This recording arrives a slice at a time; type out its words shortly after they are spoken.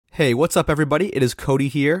Hey, what's up, everybody? It is Cody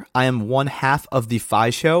here. I am one half of the Fi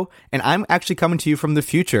Show, and I'm actually coming to you from the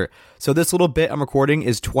future. So this little bit I'm recording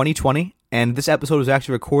is 2020, and this episode was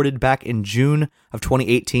actually recorded back in June of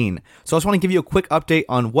 2018. So I just want to give you a quick update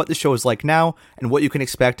on what the show is like now and what you can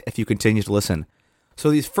expect if you continue to listen.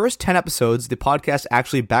 So these first 10 episodes, the podcast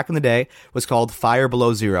actually back in the day was called Fire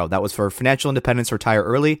Below Zero. That was for financial independence, retire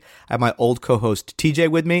early. I have my old co-host TJ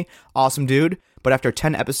with me. Awesome dude. But after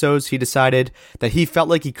 10 episodes, he decided that he felt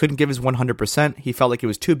like he couldn't give his 100%. He felt like it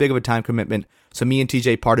was too big of a time commitment. So me and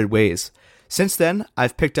TJ parted ways. Since then,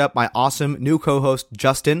 I've picked up my awesome new co-host,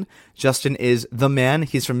 Justin. Justin is the man.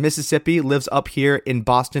 He's from Mississippi, lives up here in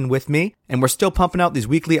Boston with me. And we're still pumping out these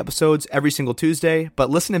weekly episodes every single Tuesday. But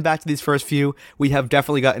listening back to these first few, we have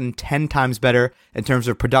definitely gotten 10 times better in terms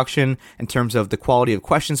of production, in terms of the quality of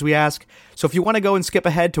questions we ask. So if you want to go and skip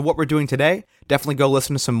ahead to what we're doing today, definitely go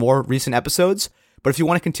listen to some more recent episodes. But if you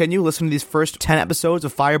want to continue, listen to these first 10 episodes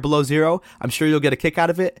of Fire Below Zero. I'm sure you'll get a kick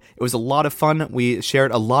out of it. It was a lot of fun. We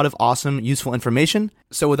shared a lot of awesome, useful information.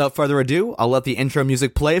 So without further ado, I'll let the intro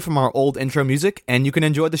music play from our old intro music, and you can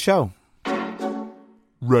enjoy the show.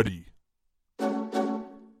 Ready.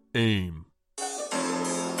 Aim.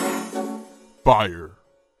 Fire.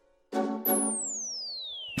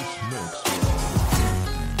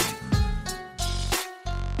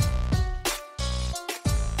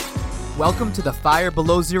 Welcome to the Fire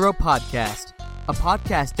Below Zero podcast, a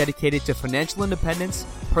podcast dedicated to financial independence,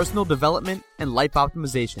 personal development, and life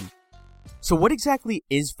optimization. So what exactly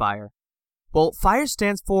is FIRE? Well, FIRE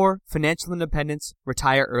stands for Financial Independence,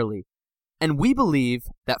 Retire Early. And we believe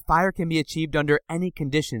that FIRE can be achieved under any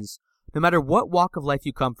conditions, no matter what walk of life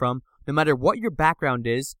you come from, no matter what your background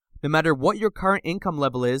is, no matter what your current income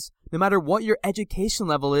level is, no matter what your education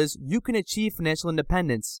level is, you can achieve financial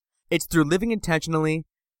independence. It's through living intentionally,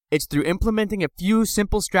 it's through implementing a few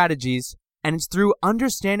simple strategies, and it's through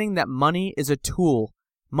understanding that money is a tool.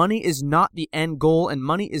 Money is not the end goal, and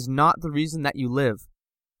money is not the reason that you live.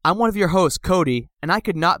 I'm one of your hosts, Cody, and I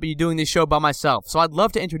could not be doing this show by myself, so I'd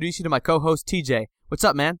love to introduce you to my co-host, TJ. What's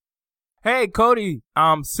up, man? Hey, Cody.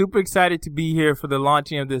 I'm super excited to be here for the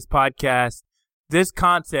launching of this podcast. This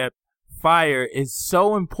concept, FIRE, is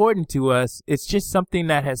so important to us. It's just something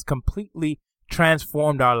that has completely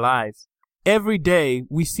transformed our lives. Every day,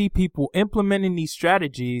 we see people implementing these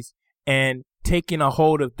strategies and taking a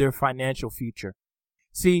hold of their financial future.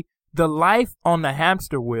 See, the life on the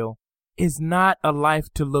hamster wheel is not a life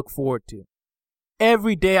to look forward to.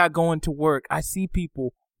 Every day I go into work, I see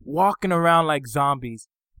people walking around like zombies.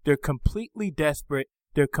 They're completely desperate.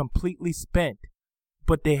 They're completely spent,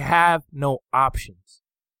 but they have no options.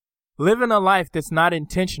 Living a life that's not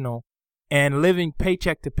intentional and living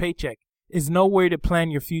paycheck to paycheck is no way to plan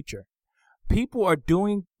your future. People are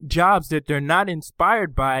doing jobs that they're not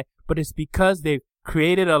inspired by, but it's because they've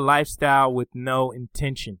created a lifestyle with no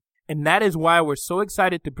intention. And that is why we're so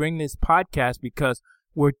excited to bring this podcast, because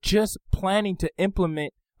we're just planning to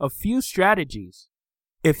implement a few strategies.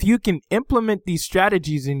 If you can implement these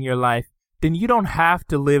strategies in your life, then you don't have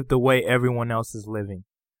to live the way everyone else is living.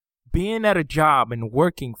 Being at a job and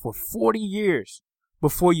working for 40 years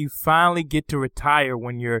before you finally get to retire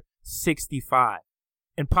when you're 65.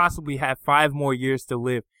 And possibly have 5 more years to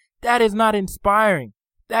live. That is not inspiring.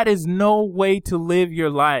 That is no way to live your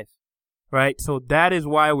life, right? So that is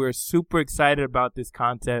why we're super excited about this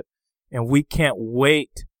concept, and we can't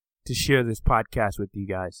wait to share this podcast with you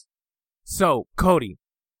guys. So, Cody,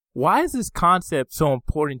 why is this concept so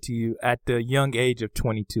important to you at the young age of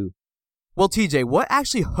 22? Well, TJ, what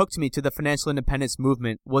actually hooked me to the financial independence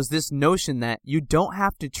movement was this notion that you don't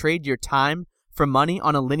have to trade your time for money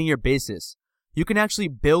on a linear basis. You can actually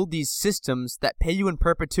build these systems that pay you in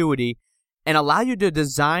perpetuity and allow you to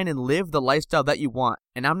design and live the lifestyle that you want.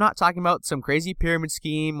 And I'm not talking about some crazy pyramid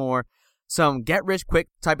scheme or some get-rich-quick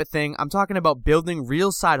type of thing. I'm talking about building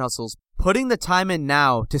real side hustles, putting the time in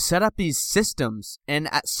now to set up these systems. And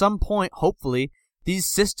at some point, hopefully, these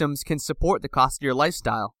systems can support the cost of your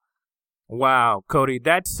lifestyle. Wow, Cody,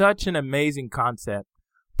 that's such an amazing concept.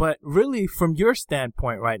 But really, from your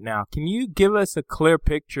standpoint right now, can you give us a clear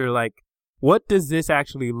picture, like, what does this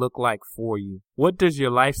actually look like for you? What does your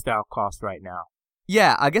lifestyle cost right now?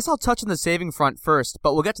 Yeah, I guess I'll touch on the saving front first,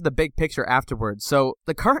 but we'll get to the big picture afterwards. So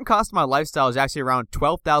the current cost of my lifestyle is actually around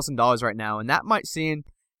 $12,000 right now, and that might seem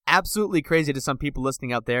absolutely crazy to some people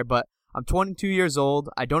listening out there, but I'm 22 years old.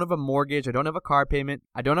 I don't have a mortgage. I don't have a car payment.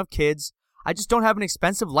 I don't have kids. I just don't have an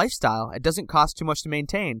expensive lifestyle. It doesn't cost too much to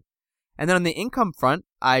maintain. And then on the income front,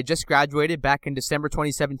 I just graduated back in December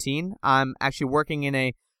 2017. I'm actually working in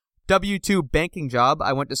a W-2 banking job.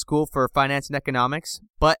 I went to school for finance and economics,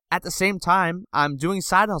 but at the same time, I'm doing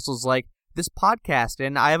side hustles like this podcast,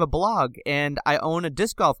 and I have a blog, and I own a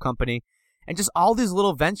disc golf company, and just all these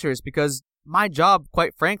little ventures because my job,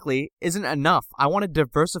 quite frankly, isn't enough. I want to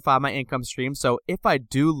diversify my income stream, so if I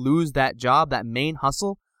do lose that job, that main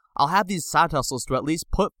hustle, I'll have these side hustles to at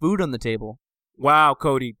least put food on the table. Wow,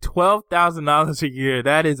 Cody, $12,000 a year.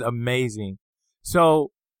 That is amazing.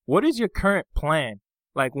 So what is your current plan?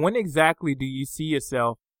 Like, when exactly do you see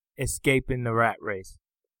yourself escaping the rat race?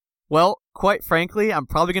 Well, quite frankly, I'm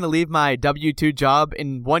probably going to leave my W-2 job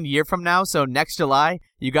in 1 year from now, so next July,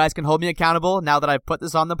 you guys can hold me accountable now that I've put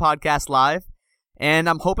this on the podcast live. And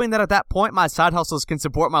I'm hoping that at that point, my side hustles can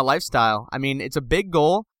support my lifestyle. I mean, it's a big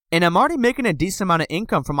goal, and I'm already making a decent amount of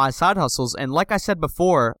income from my side hustles. And like I said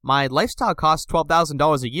before, my lifestyle costs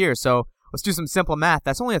 $12,000 a year, so let's do some simple math.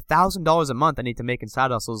 That's only $1,000 a month I need to make in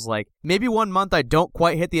side hustles. Like, maybe 1 month I don't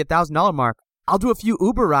quite hit the $1,000 mark. I'll do a few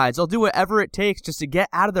Uber rides. I'll do whatever it takes just to get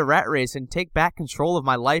out of the rat race and take back control of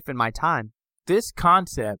my life and my time. This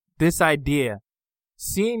concept, this idea,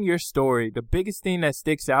 seeing your story, the biggest thing that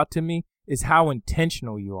sticks out to me is how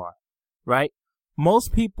intentional you are, right?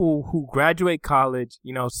 Most people who graduate college,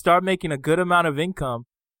 start making a good amount of income,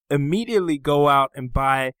 immediately go out and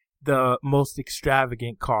buy the most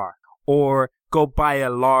extravagant car or go buy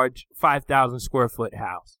a large 5,000 square foot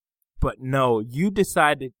house. But no, you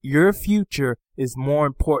decided your future is more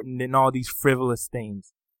important than all these frivolous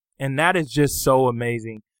things. And that is just so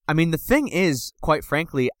amazing. I mean, the thing is, quite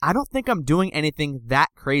frankly, I don't think I'm doing anything that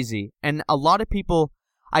crazy. And a lot of people,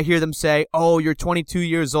 I hear them say, oh, you're 22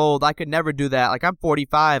 years old. I could never do that. Like, I'm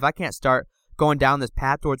 45. I can't start going down this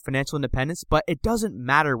path towards financial independence. But it doesn't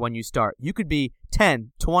matter when you start. You could be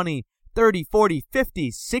 10, 20, 30, 40, 50,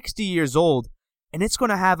 60 years old. And it's going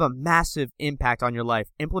to have a massive impact on your life,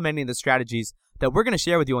 implementing the strategies that we're going to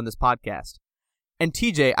share with you on this podcast. And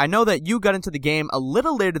TJ, I know that you got into the game a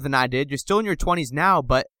little later than I did. You're still in your 20s now,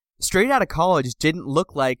 but straight out of college didn't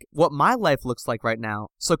look like what my life looks like right now.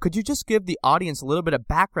 So could you just give the audience a little bit of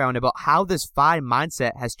background about how this FI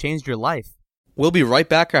mindset has changed your life? We'll be right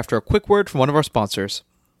back after a quick word from one of our sponsors.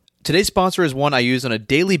 Today's sponsor is one I use on a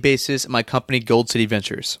daily basis at my company, Gold City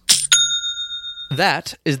Ventures.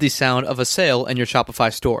 That is the sound of a sale in your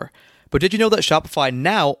Shopify store. But did you know that Shopify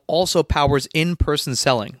now also powers in-person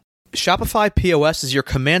selling? Shopify POS is your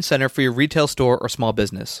command center for your retail store or small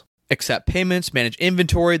business. Accept payments, manage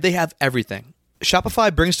inventory, they have everything.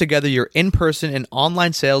 Shopify brings together your in-person and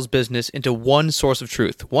online sales business into one source of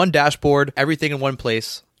truth, one dashboard, everything in one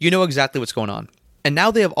place. You know exactly what's going on. And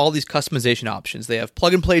now they have all these customization options. They have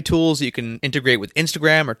plug-and-play tools that you can integrate with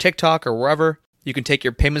Instagram or TikTok or wherever. You can take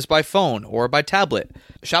your payments by phone or by tablet.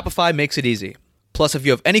 Shopify makes it easy. Plus, if you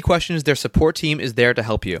have any questions, their support team is there to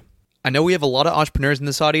help you. I know we have a lot of entrepreneurs in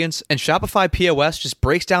this audience, and Shopify POS just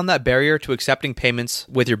breaks down that barrier to accepting payments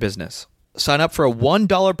with your business. Sign up for a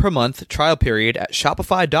 $1 per month trial period at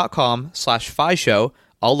shopify.com/FIShow,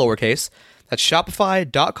 all lowercase. That's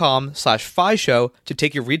shopify.com/FIShow to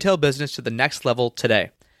take your retail business to the next level today.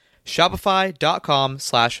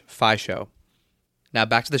 Shopify.com/FIShow. Now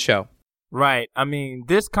back to the show. Right. I mean,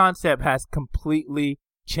 this concept has completely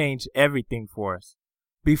changed everything for us.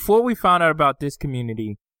 Before we found out about this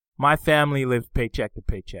community, my family lived paycheck to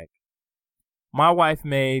paycheck. My wife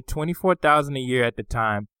made $24,000 a year at the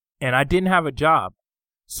time, and I didn't have a job.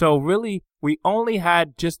 So really, we only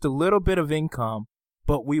had just a little bit of income,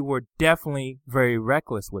 but we were definitely very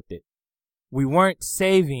reckless with it. We weren't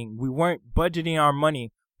saving. We weren't budgeting our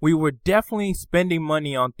money. We were definitely spending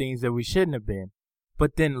money on things that we shouldn't have been.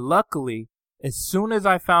 But then luckily, as soon as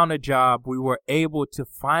I found a job, we were able to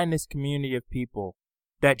find this community of people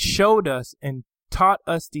that showed us and taught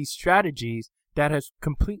us these strategies that has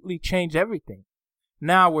completely changed everything.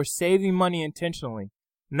 Now we're saving money intentionally.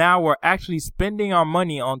 Now we're actually spending our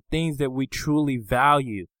money on things that we truly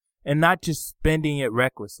value and not just spending it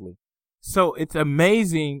recklessly. So it's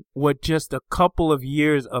amazing what just a couple of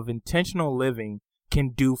years of intentional living can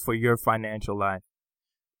do for your financial life.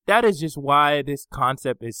 That is just why this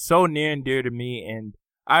concept is so near and dear to me, and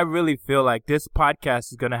I really feel like this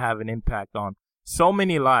podcast is going to have an impact on so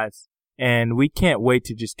many lives, and we can't wait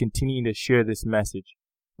to just continue to share this message.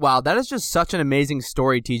 Wow, that is just such an amazing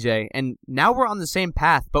story, TJ, and now we're on the same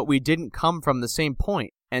path, but we didn't come from the same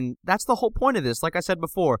point, and that's the whole point of this. Like I said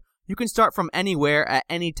before, you can start from anywhere at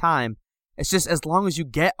any time. It's just as long as you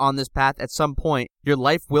get on this path at some point, your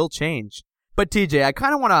life will change. But TJ, I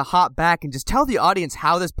kind of want to hop back and just tell the audience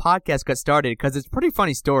how this podcast got started, because it's a pretty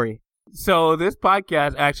funny story. So this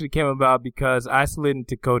podcast actually came about because I slid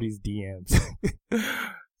into Cody's DMs.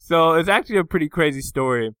 So it's actually a pretty crazy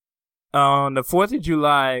story. On the 4th of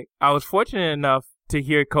July, I was fortunate enough to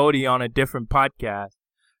hear Cody on a different podcast.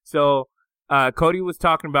 So Cody was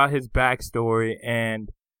talking about his backstory, and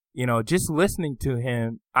just listening to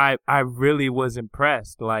him, I really was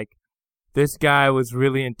impressed. Like, this guy was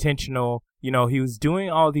really intentional. He was doing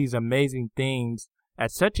all these amazing things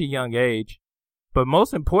at such a young age, but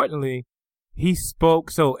most importantly, he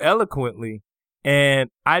spoke so eloquently. And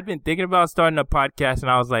I'd been thinking about starting a podcast, and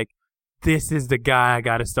I was like, this is the guy I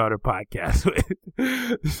got to start a podcast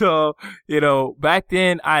with. So, back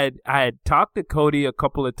then I had talked to Cody a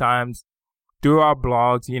couple of times through our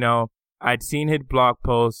blogs. I'd seen his blog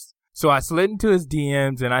posts. So I slid into his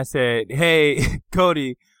DMs and I said, hey,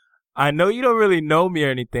 Cody, I know you don't really know me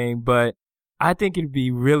or anything, but I think it'd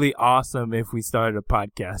be really awesome if we started a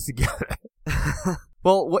podcast together.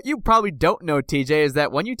 Well, what you probably don't know, TJ, is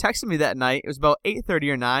that when you texted me that night, it was about 8:30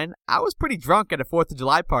 or 9, I was pretty drunk at a 4th of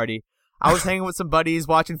July party. I was hanging with some buddies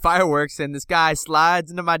watching fireworks, and this guy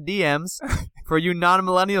slides into my DMs. For you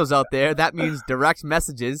non-millennials out there, that means direct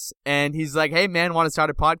messages. And he's like, hey, man, want to start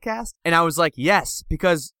a podcast? And I was like, yes,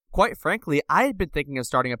 because quite frankly, I had been thinking of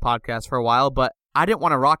starting a podcast for a while, but I didn't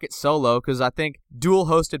want to rock it solo because I think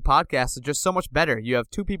dual-hosted podcasts are just so much better. You have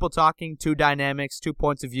two people talking, two dynamics, 2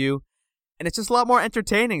 points of view, and it's just a lot more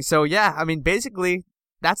entertaining. So, yeah, I mean, basically,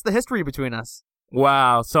 that's the history between us.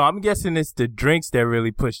 Wow. So I'm guessing it's the drinks that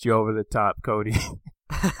really pushed you over the top, Cody.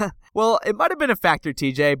 Well, it might have been a factor,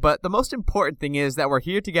 TJ, but the most important thing is that we're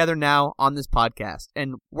here together now on this podcast,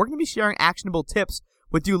 and we're going to be sharing actionable tips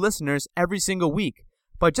with you listeners every single week.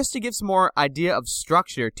 But just to give some more idea of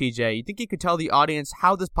structure, TJ, you think you could tell the audience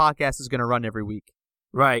how this podcast is going to run every week?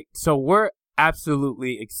 Right. So we're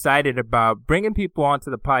absolutely excited about bringing people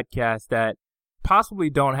onto the podcast that possibly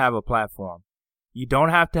don't have a platform. You don't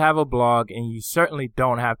have to have a blog, and you certainly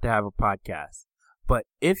don't have to have a podcast. But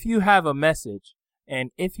if you have a message,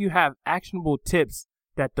 and if you have actionable tips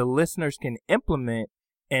that the listeners can implement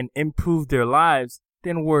and improve their lives,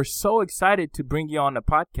 then we're so excited to bring you on the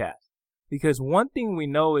podcast. Because one thing we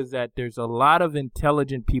know is that there's a lot of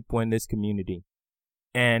intelligent people in this community,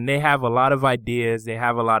 and they have a lot of ideas. They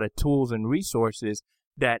have a lot of tools and resources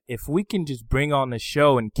that if we can just bring on the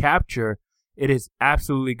show and capture, it is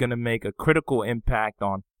absolutely going to make a critical impact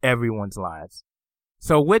on everyone's lives.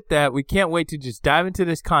 So with that, we can't wait to just dive into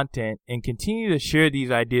this content and continue to share these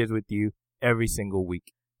ideas with you every single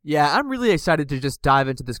week. Yeah, I'm really excited to just dive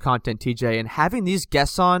into this content, TJ, and having these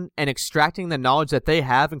guests on and extracting the knowledge that they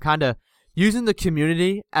have and kind of using the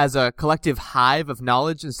community as a collective hive of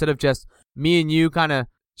knowledge instead of just me and you kind of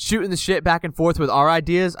shooting the shit back and forth with our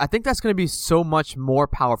ideas. I think that's going to be so much more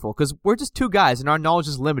powerful because we're just two guys and our knowledge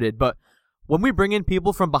is limited. But when we bring in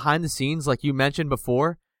people from behind the scenes, like you mentioned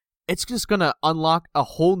before, it's just going to unlock a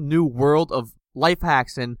whole new world of life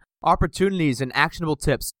hacks and opportunities and actionable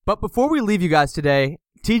tips. But before we leave you guys today,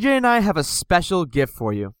 TJ and I have a special gift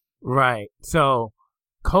for you. Right. So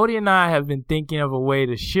Cody and I have been thinking of a way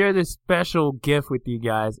to share this special gift with you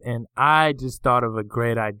guys, and I just thought of a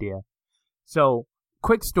great idea. So,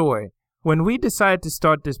 quick story. When we decided to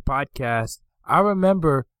start this podcast, I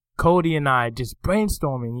remember Cody and I just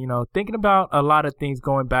brainstorming, thinking about a lot of things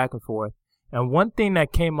going back and forth. And one thing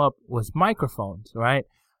that came up was microphones, right?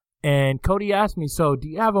 And Cody asked me, so do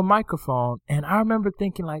you have a microphone? And I remember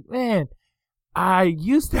thinking like, man, I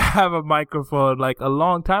used to have a microphone like a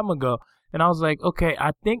long time ago. And I was like, okay,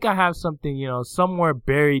 I think I have something, somewhere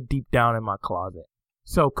buried deep down in my closet.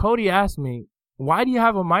 So Cody asked me, why do you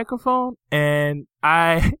have a microphone? And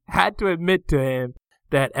I had to admit to him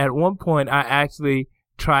that at one point I actually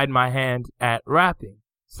tried my hand at rapping.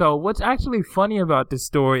 So what's actually funny about this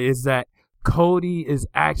story is that Cody is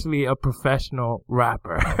actually a professional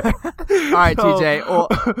rapper. All right, TJ. Well,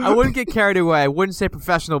 I wouldn't get carried away. I wouldn't say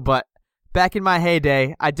professional, but back in my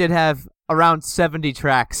heyday, I did have around 70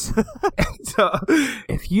 tracks. So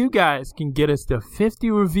if you guys can get us to 50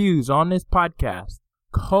 reviews on this podcast,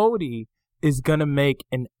 Cody is going to make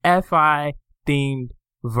an FI themed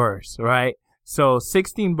verse, right? So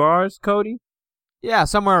 16 bars, Cody? Yeah,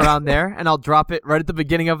 somewhere around there, and I'll drop it right at the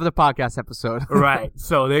beginning of the podcast episode. Right.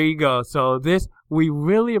 So there you go. So we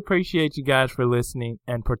really appreciate you guys for listening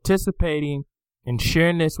and participating and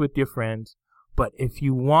sharing this with your friends. But if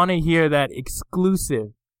you want to hear that exclusive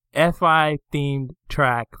FI themed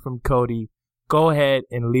track from Cody, go ahead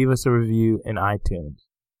and leave us a review in iTunes.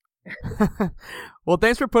 Well,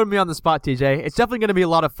 thanks for putting me on the spot, TJ. It's definitely going to be a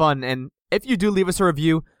lot of fun, and if you do leave us a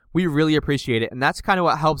review, we really appreciate it, and that's kind of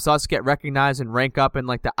what helps us get recognized and rank up in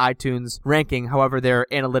like the iTunes ranking, however their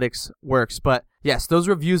analytics works. But yes, those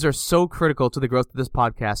reviews are so critical to the growth of this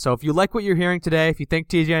podcast. So if you like what you're hearing today, if you think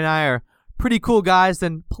TJ and I are pretty cool guys,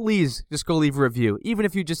 then please just go leave a review. Even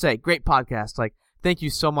if you just say, great podcast, like, thank you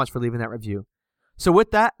so much for leaving that review. So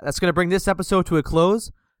with that, that's going to bring this episode to a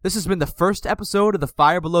close. This has been the first episode of the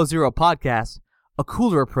Fire Below Zero podcast, a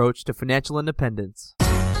cooler approach to financial independence.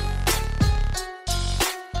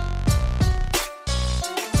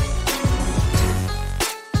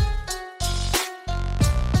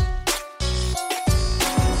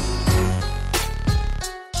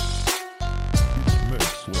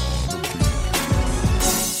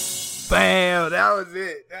 Bam, that was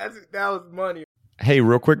it. That was money. Hey,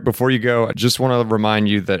 real quick before you go, I just want to remind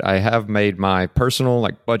you that I have made my personal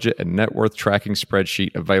budget and net worth tracking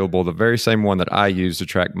spreadsheet available, the very same one that I use to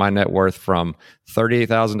track my net worth from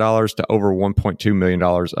 $38,000 to over $1.2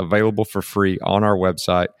 million, available for free on our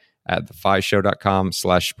website at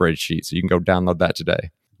thefishow.com/spreadsheet. So you can go download that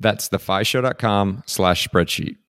today. That's thefishow.com/spreadsheet.